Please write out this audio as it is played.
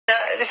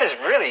this is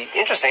really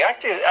interesting.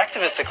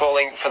 Activists are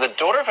calling for the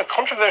daughter of a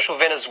controversial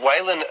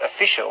Venezuelan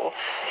official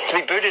to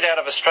be booted out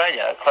of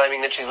Australia, claiming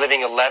that she's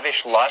living a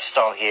lavish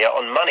lifestyle here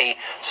on money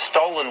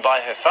stolen by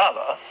her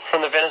father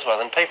from the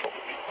Venezuelan people.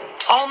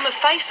 On the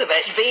face of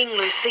it, being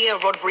Lucia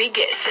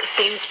Rodriguez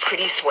seems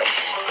pretty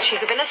sweet.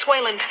 She's a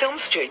Venezuelan film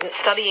student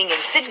studying in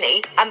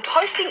Sydney and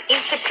posting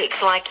Insta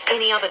pics like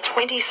any other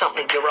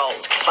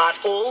 20-something-year-old.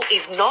 But all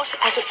is not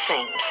as it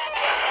seems.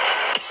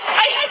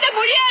 Hay gente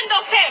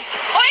muriéndose,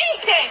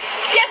 ¿oíste?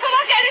 Si eso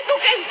va a caer en tu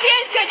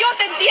conciencia, yo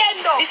te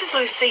entiendo. This is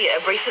Lucia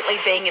recently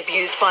being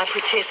abused by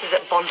protesters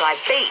at Bondi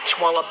Beach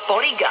while a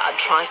bodyguard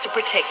tries to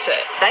protect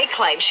her. They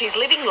claim she's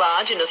living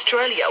large in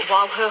Australia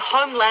while her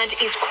homeland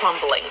is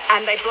crumbling,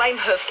 and they blame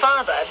her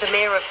father, the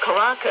mayor of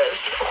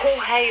Caracas,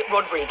 Jorge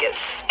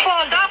Rodriguez.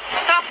 Hold up,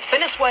 stop.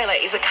 Venezuela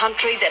is a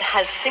country that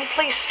has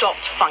simply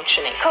stopped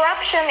functioning.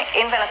 Corruption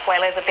in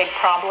Venezuela is a big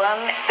problem.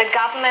 The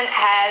government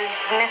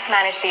has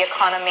mismanaged the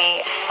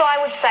economy. So I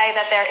would say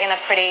that they're in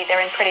pretty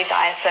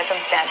dire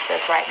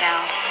circumstances right now.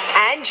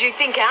 And you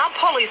think our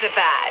pollies are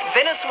bad?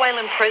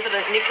 Venezuelan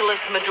President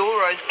Nicolas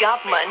Maduro's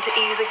government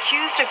is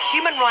accused of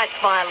human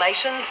rights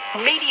violations,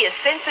 media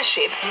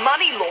censorship,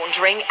 money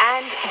laundering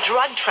and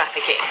drug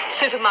trafficking.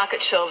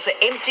 Supermarket shelves are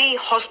empty,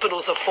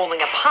 hospitals are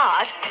falling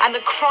apart, and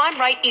the crime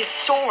rate is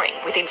soaring,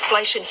 with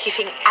inflation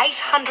hitting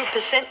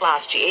 800%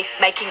 last year,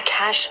 making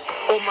cash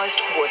almost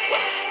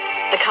worthless.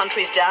 The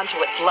country's down to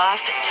its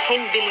last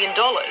 $10 billion,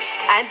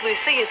 and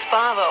Lucia's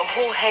father,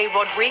 Jorge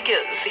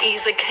Rodriguez,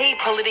 is a key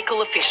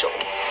political official.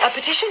 A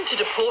petition to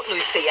deport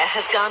Lucia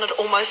has garnered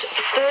almost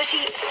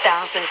 30,000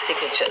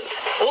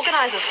 signatures.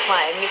 Organisers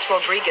claim Miss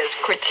Rodriguez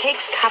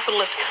critiques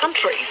capitalist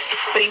countries,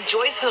 but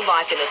enjoys her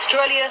life in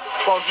Australia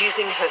while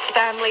using her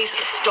family's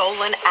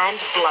stolen and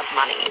blood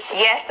money.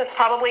 Yes, it's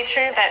probably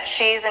true that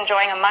she's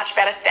enjoying a much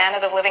better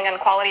standard of living and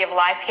quality of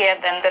life here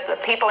than the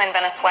people in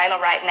Venezuela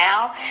right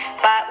now,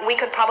 but we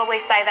could probably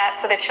say that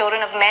for the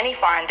children of many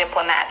foreign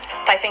diplomats.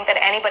 I think that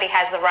anybody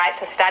has the right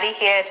to study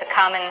here, to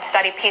come and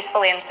study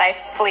peacefully and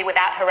safely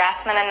without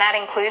harassment, and that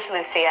includes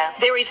Lucia.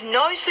 There is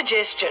no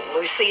suggestion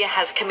Lucia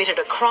has committed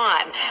a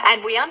crime,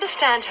 and we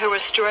understand her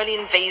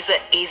Australian visa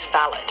is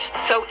valid.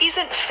 So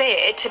isn't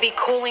fair to be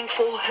calling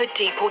for her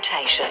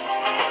deportation.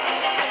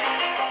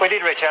 We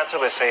did reach out to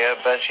Lucia,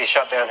 but she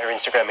shut down her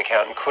Instagram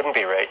account and couldn't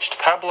be reached.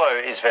 Pablo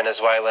is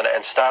Venezuelan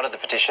and started the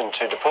petition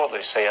to deport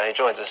Lucia. He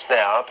joins us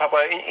now. Pablo,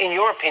 in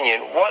your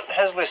opinion, what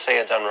has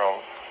Lucia done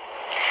wrong?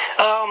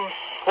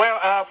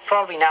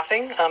 Probably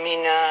nothing. I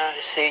mean,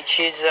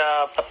 she's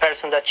a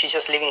person that she's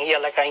just living here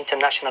like an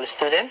international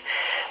student.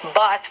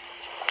 But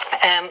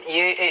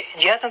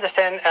you have to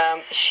understand,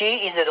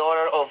 she is the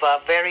daughter of a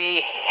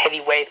very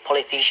heavyweight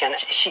politician.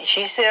 It's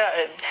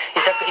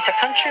a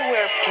country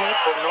where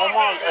people,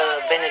 normal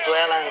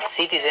Venezuelan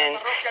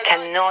citizens,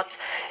 cannot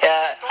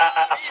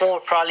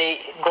afford probably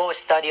go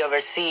study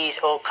overseas,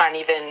 or can't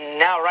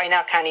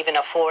even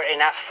afford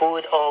enough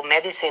food or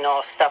medicine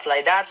or stuff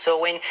like that. So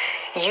when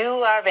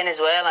you are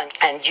Venezuelan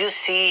and you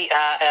see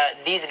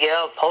this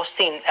girl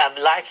posting a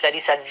life that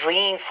is a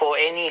dream for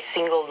any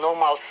single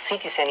normal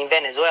citizen in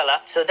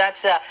Venezuela, so that's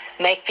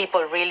make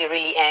people really,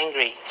 really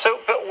angry. So,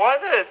 but why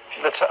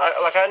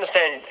I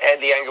understand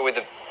the anger with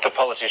the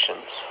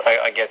politicians.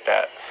 I get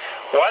that.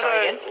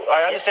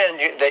 I understand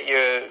that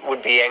you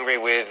would be angry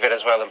with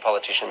Venezuelan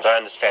politicians. I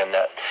understand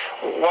that.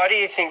 Why do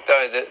you think,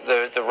 though,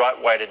 that the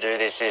right way to do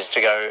this is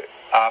to go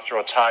after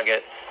or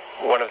target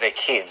one of their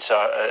kids,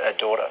 a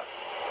daughter?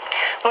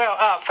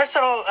 Well, first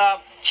of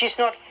all, she's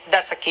not.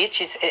 That's a kid.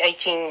 She's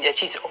 18.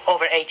 She's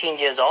over 18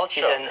 years old.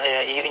 She's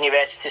a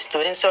university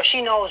student, so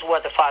she knows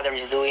what the father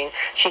is doing.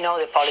 She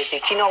knows the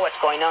politics. She knows what's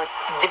going on.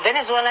 The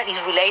Venezuela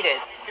is related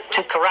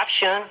to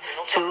corruption,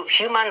 to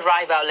human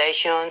rights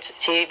violations.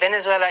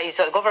 Venezuela is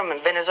a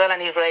government. Venezuela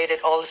is related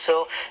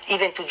also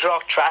even to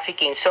drug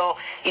trafficking. So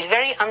it's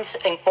very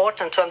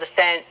important to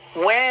understand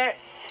where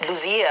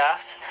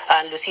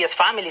Lucia's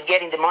family is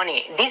getting the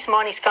money. This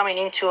money is coming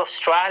into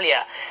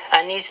Australia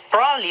and is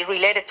probably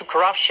related to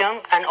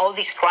corruption and all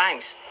these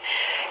crimes.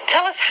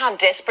 Tell us how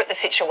desperate the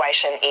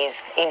situation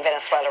is in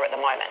Venezuela at the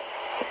moment.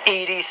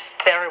 It is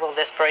terrible,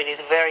 desperate.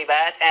 It's very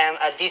bad.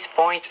 At this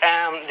point,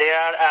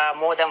 there are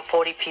more than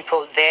 40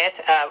 people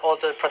dead,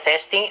 although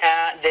protesting.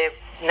 The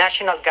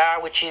National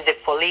Guard, which is the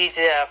police,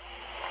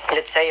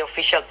 let's say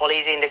official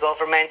police in the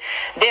government,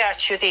 they are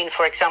shooting,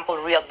 for example,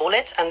 real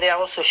bullets, and they are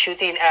also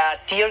shooting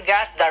tear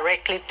gas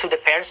directly to the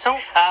person.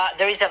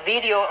 There is a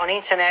video on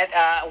internet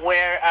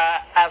where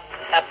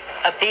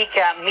a big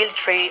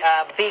military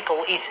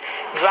vehicle is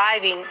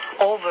driving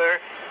over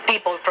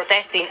people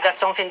protesting. That's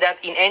something that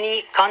in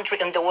any country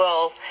in the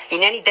world,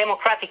 in any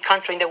democratic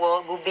country in the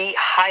world, would be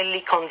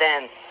highly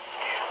condemned.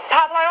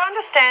 Pablo, I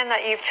understand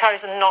that you've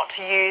chosen not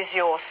to use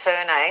your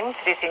surname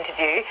for this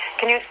interview.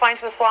 Can you explain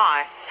to us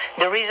why?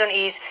 The reason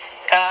is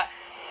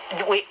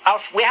we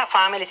have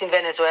families in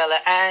Venezuela,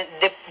 and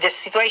the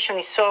situation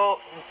is so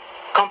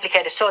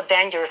complicated, so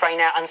dangerous right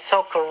now, and so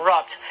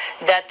corrupt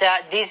that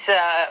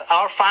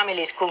our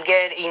families could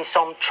get in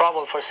some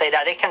trouble for say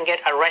that. They can get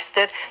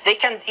arrested. They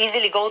can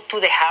easily go to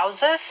the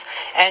houses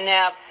and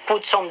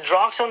put some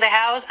drugs on the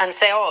house and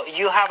say, oh,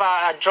 you have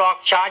drug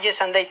charges,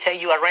 and they say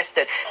you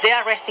arrested. They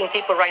are arresting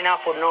people right now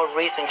for no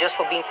reason, just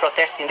for being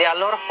protesting. There are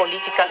a lot of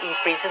political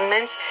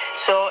imprisonments.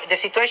 So the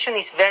situation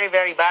is very,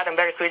 very bad and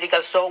very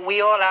critical. So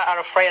we all are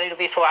afraid a little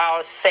bit for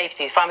our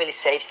safety, family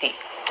safety.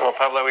 Well,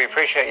 Pablo, we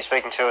appreciate you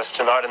speaking to us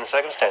tonight in the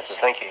circumstances.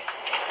 Thank you.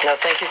 No,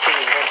 thank you to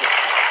you. Thank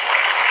you.